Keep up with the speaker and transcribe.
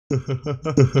What's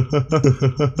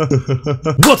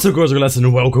up, guys,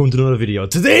 and welcome to another video.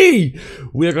 Today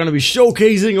we are going to be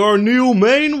showcasing our new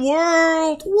main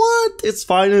world. What? It's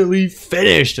finally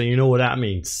finished, and you know what that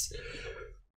means.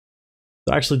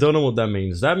 I actually don't know what that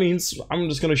means. That means I'm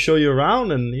just going to show you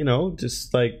around and, you know,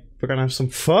 just like we're going to have some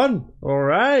fun.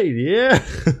 Alright, yeah.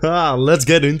 Let's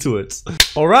get into it.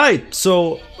 Alright,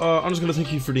 so I'm just going to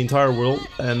take you through the entire world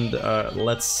and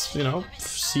let's, you know,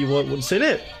 see what's in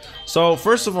it. So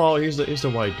first of all, here's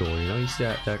the white door. You know, you see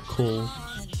that cool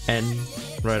N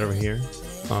right over here.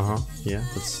 Yeah,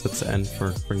 that's the N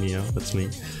for Neo. That's me.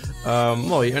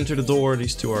 Well, you enter the door.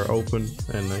 These two are open,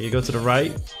 and you go to the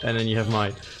right, and then you have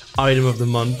my item of the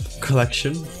month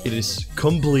collection. It is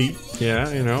complete. Yeah,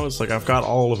 you know, it's like I've got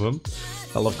all of them.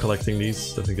 I love collecting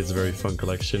these. I think it's a very fun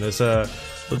collection. It's a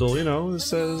little, you know,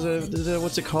 what's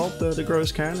it called? The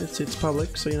gross can. It's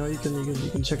public, so you know you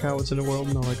can check out what's in the world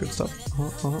and all that good stuff.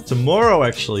 Tomorrow,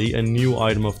 actually, a new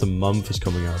item of the month is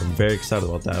coming out. I'm very excited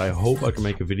about that. I hope I can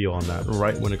make a video on that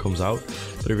right when it comes out,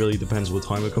 but it really depends what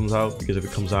time it comes out. Because if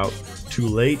it comes out too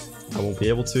late, I won't be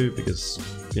able to because,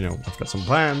 you know, I've got some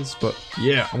plans. But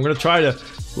yeah, I'm gonna try to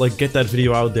like get that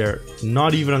video out there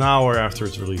not even an hour after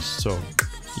it's released. So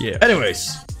yeah.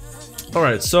 Anyways.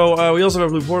 Alright, so we also have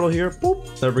a blue portal here.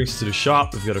 Boop. That brings us to the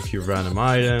shop. We've got a few random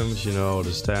items, you know,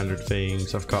 the standard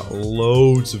things. I've got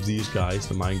loads of these guys,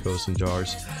 the mine ghosts and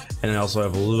jars. And I also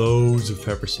have loads of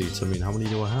pepper seeds. I mean, how many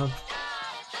do I have?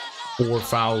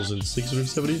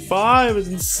 4,675. It's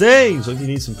insane. So if you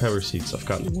need some pepper seeds, I've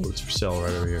got loads for sale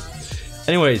right over here.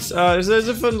 Anyways, there's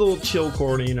a fun little chill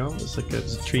corner, you know. It's like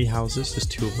there's tree houses. There's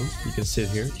two of them. You can sit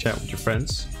here, chat with your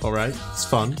friends. Alright, it's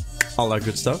fun. All that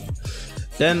good stuff.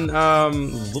 Then,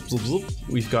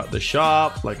 we've got the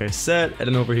shop, like I said, and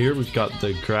then over here we've got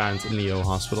the Grand Neo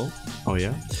Hospital. Oh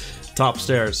yeah. Top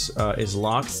stairs is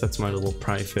locked. That's my little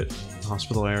private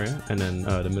hospital area, and then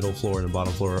the middle floor and the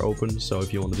bottom floor are open. So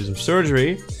if you want to do some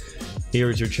surgery,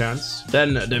 here is your chance.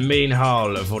 Then the main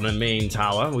hall for the main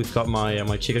tower. We've got my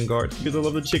my chicken guard because I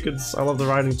love the chickens. I love the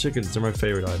riding chickens. They're my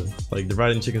favorite item. Like the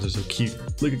riding chickens are so cute.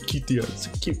 Look at cute they are. It's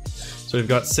so cute. So we've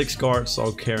got 6 guards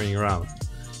all carrying around,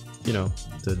 you know,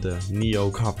 the Neo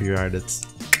copyrighted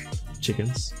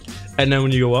chickens. And then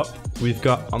when you go up, we've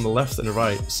got on the left and the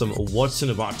right some what's in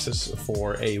the boxes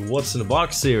for a what's in the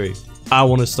box series. I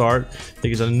want to start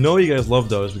because I know you guys love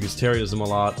those because Terry does them a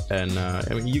lot, and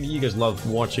I mean you guys love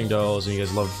watching those, and you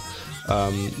guys love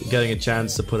getting a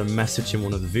chance to put a message in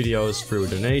one of the videos through a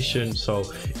donation. So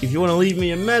if you want to leave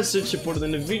me a message or put it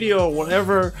in the video or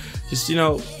whatever, just, you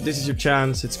know, this is your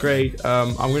chance. It's great.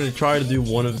 I'm going to try to do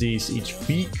one of these each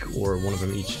week or one of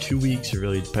them each 2 weeks. It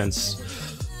really depends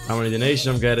how many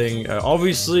donations I'm getting.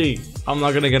 Obviously I'm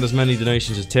not going to get as many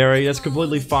donations as Terry. That's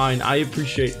completely fine. I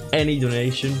appreciate any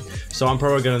donation, so I'm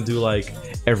probably going to do like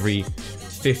every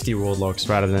 50 world locks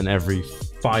rather than every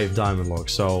 5 diamond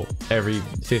locks. So every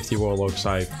 50 world locks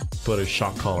I put a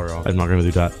shock collar on. I'm not gonna do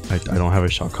that. I don't have a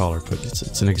shock collar, but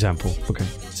it's an example. Okay,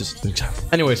 it's just an example.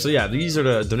 Anyway, so yeah, these are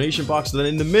the donation boxes. Then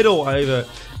in the middle I have a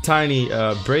tiny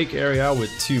break area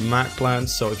with 2 Mac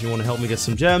plants. So if you want to help me get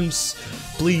some gems,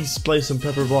 please play some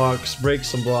pepper blocks, break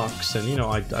some blocks, and you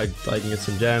know I can get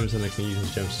some gems, and I can use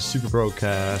those gems to super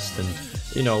broadcast and,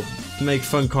 you know, make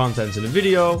fun content in the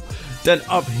video. Then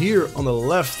up here on the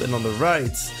left and on the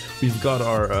right, we've got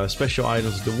our special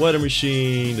items, the weather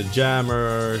machine, the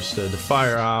jammers, the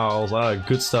fire owls, a lot of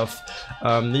good stuff.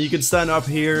 Then you can stand up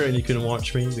here and you can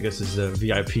watch me because this is a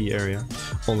VIP area.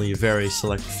 Only a very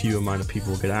select few amount of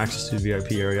people get access to the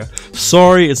VIP area.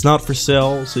 Sorry, it's not for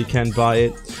sale, so you can't buy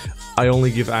it. I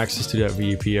only give access to that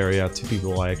VIP area to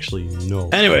people I actually know.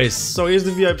 Anyways, so here's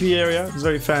the VIP area. It's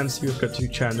very fancy. We've got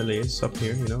 2 chandeliers up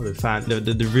here, you know,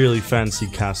 the really fancy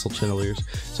castle chandeliers.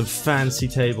 Some fancy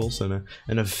tables and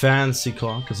a fancy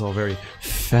clock. It's all very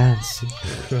fancy.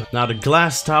 Now the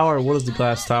glass tower. What is the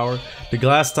glass tower? The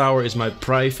glass tower is my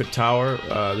private tower.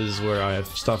 This is where I have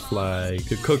stuff like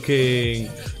the cooking,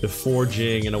 the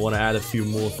forging, and I want to add a few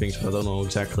more things, but I don't know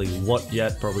exactly what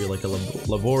yet. Probably like a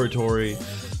laboratory. Laboratory.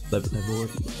 A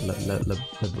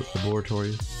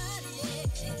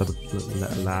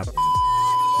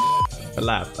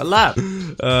lab.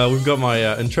 We've got my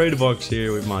untradeable box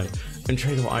here with my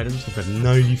untradeable items. We've got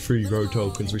 93 grow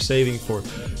tokens. We're saving for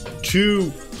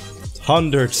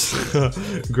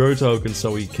 200 grow tokens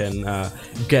so we can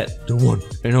get the one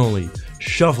and only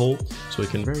shovel, so we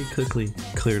can very quickly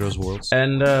clear those worlds.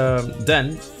 And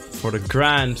then for the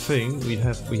grand thing, we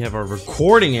have our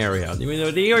recording area. I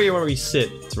mean, the area where we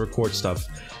sit to record stuff.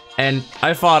 And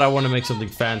I thought I want to make something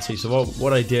fancy, so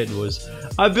what I did was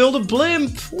I built a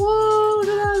blimp. Whoa,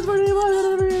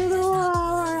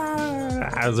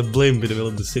 There's a blimp in the middle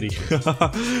of the city.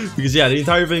 Because yeah, the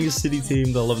entire thing is city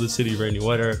themed. I love the city, rainy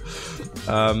weather.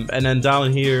 And then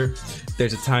down here,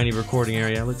 there's a tiny recording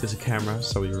area. Look, there's a camera,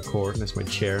 so we record. And that's my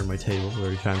chair and my table,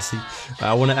 very fancy.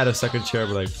 I want to add a second chair,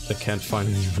 but I can't find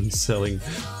anyone selling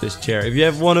this chair. If you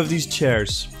have one of these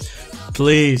chairs,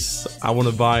 please, I want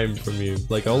to buy them from you.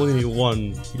 Like, I only need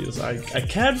one, because I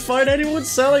can't find anyone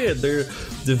selling it. They're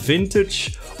the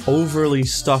vintage, overly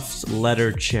stuffed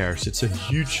leather chairs. It's a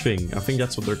huge thing. I think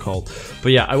that's what they're called.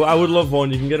 But yeah, I would love one.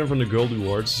 You can get them from the Gold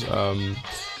Rewards.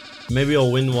 Maybe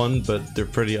I'll win one, but they're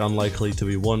pretty unlikely to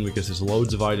be won because there's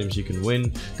loads of items you can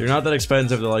win. They're not that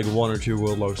expensive, they're like 1 or 2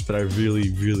 world locks, but I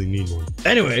really, really need one.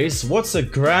 Anyways, what's a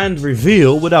grand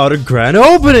reveal without a grand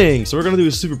opening? So we're gonna do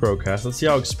a super broadcast. Let's see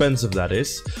how expensive that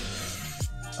is.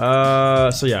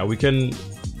 So yeah,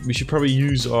 we should probably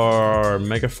use our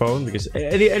megaphone, because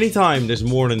anytime there's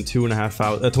more than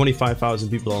 25,000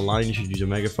 people online, you should use a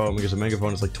megaphone, because a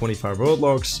megaphone is like 25 world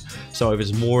locks. So if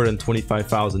it's more than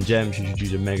 25,000 gems, you should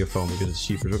use a megaphone because it's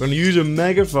cheaper. So we're gonna use a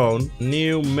megaphone.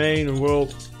 New main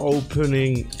world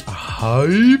opening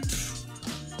hype.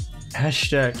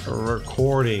 Hashtag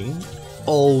recording.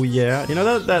 Oh yeah, you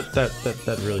know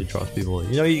that really draws people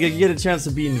in. You know, you get a chance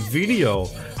to be in video.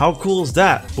 How cool is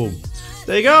that? Boom.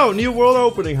 There you go, new world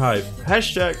opening hype.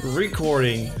 Hashtag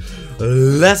recording.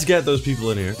 Let's get those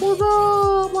people in here. What's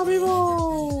up, my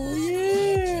people?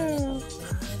 Yeah.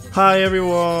 Hi,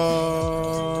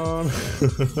 everyone.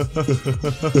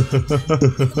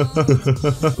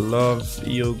 Love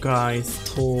you guys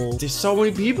too. There's so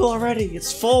many people already.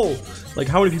 It's full. Like,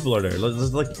 how many people are there?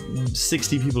 There's like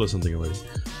 60 people or something already.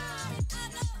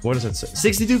 What does that say?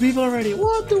 62 people already.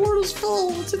 What? The world is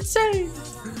full. It's insane.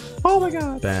 Oh my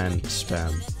god. Ban,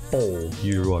 spam. Oh,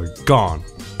 you are gone.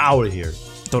 Out of here.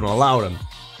 Don't allow them.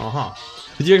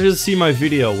 Did you actually see my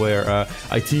video where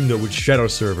I teamed up with Shadow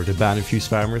Server to ban a few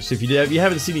spammers? If you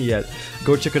haven't seen it yet,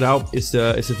 go check it out. It's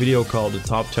a video called the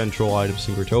top 10 troll items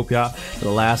in Growtopia. The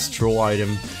last troll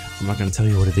item. I'm not gonna tell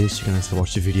you what it is. You're gonna have to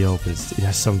watch the video, but it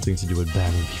has something to do with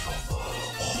banning people.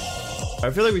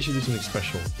 I feel like we should do something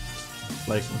special.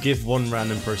 Like, give one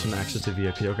random person access to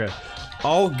VIP. Okay,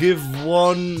 I'll give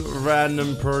one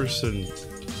random person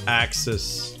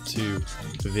access to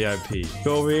the VIP.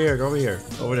 Go over here, go over here.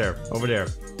 Over there, over there.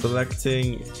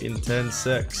 Collecting in 10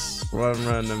 secs. One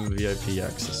random VIP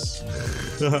access.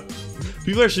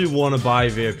 People actually want to buy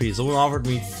VIP. Someone offered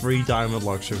me 3 diamond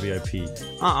locks for VIP.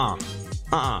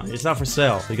 It's not for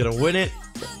sale. You gotta win it,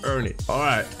 earn it.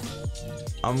 Alright.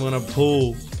 I'm gonna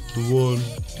pull one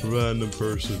random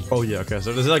person. Oh yeah, okay,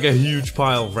 so there's like a huge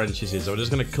pile of wrenches here, so we're just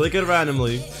gonna click it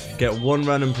randomly, get one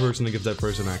random person and give that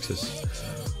person access.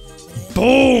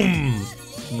 Boom!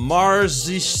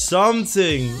 Marsy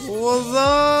something. What's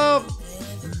up?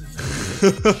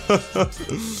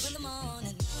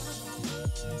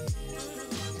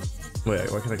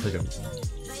 Wait, why can't I click him?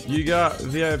 You got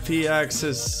VIP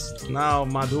access now,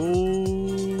 my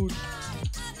dude.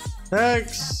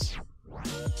 Thanks.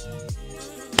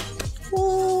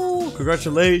 Woo!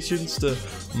 Congratulations to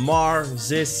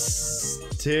Marsistic.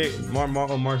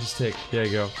 Marsistic. There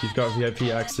you go. You've got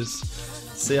VIP access.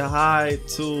 Say hi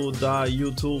to the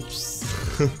YouTubes.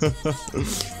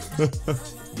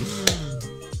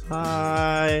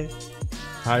 Hi.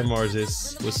 Hi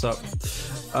Marsis. What's up?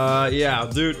 Yeah,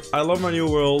 dude, I love my new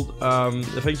world.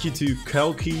 Thank you to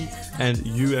Kelky and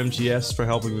UMGS for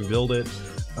helping me build it.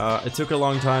 It took a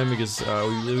long time because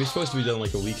we were supposed to be done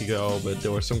like a week ago, but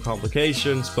there were some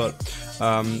complications. But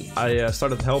I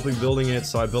started helping building it,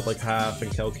 so I built like half,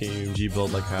 and Kelky and UMG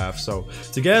built like half. So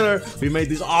together we made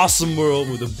this awesome world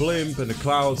with the blimp and the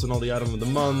clouds and all the item of the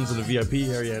months and the VIP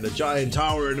area and a giant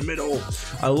tower in the middle.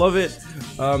 I love it.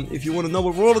 If you want to know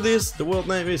what world it is, the world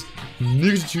name is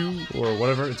Nixu or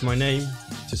whatever. It's my name,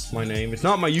 just my name. It's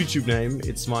not my YouTube name.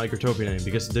 It's my Growtopia name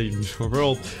because the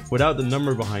world without the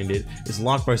number behind it is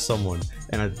locked by someone,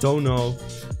 and I don't know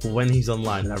when he's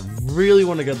online, and I really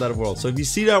want to get that world. So if you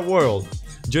see that world,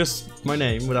 just my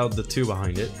name without the 2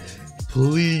 behind it,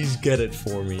 please get it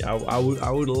for me. I would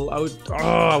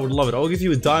love it. I will give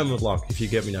you a diamond lock if you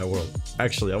get me that world.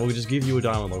 Actually, I will just give you a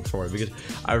diamond lock for it because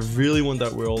I really want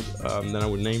that world. Then I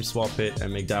would name swap it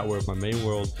and make that world my main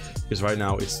world, because right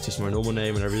now it's just my normal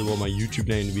name, and I really want my YouTube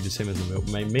name to be the same as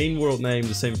my main world name,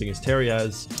 the same thing as Terry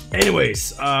has.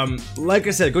 Anyways, like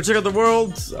I said, go check out the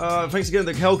world. Thanks again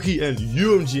to Kelky and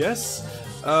UMGS.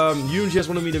 UMGS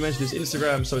wanted me to mention his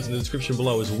Instagram, so it's in the description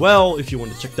below as well if you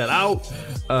want to check that out.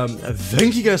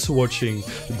 Thank you guys for watching.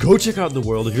 Go check out the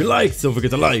world. If you liked, don't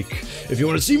forget to like. If you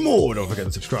want to see more, don't forget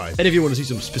to subscribe. And if you want to see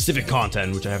some specific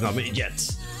content, which I have not made yet,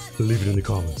 leave it in the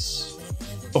comments.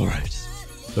 Alright,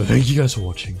 thank you guys for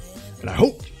watching. And I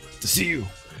hope to see you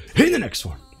in the next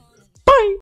one.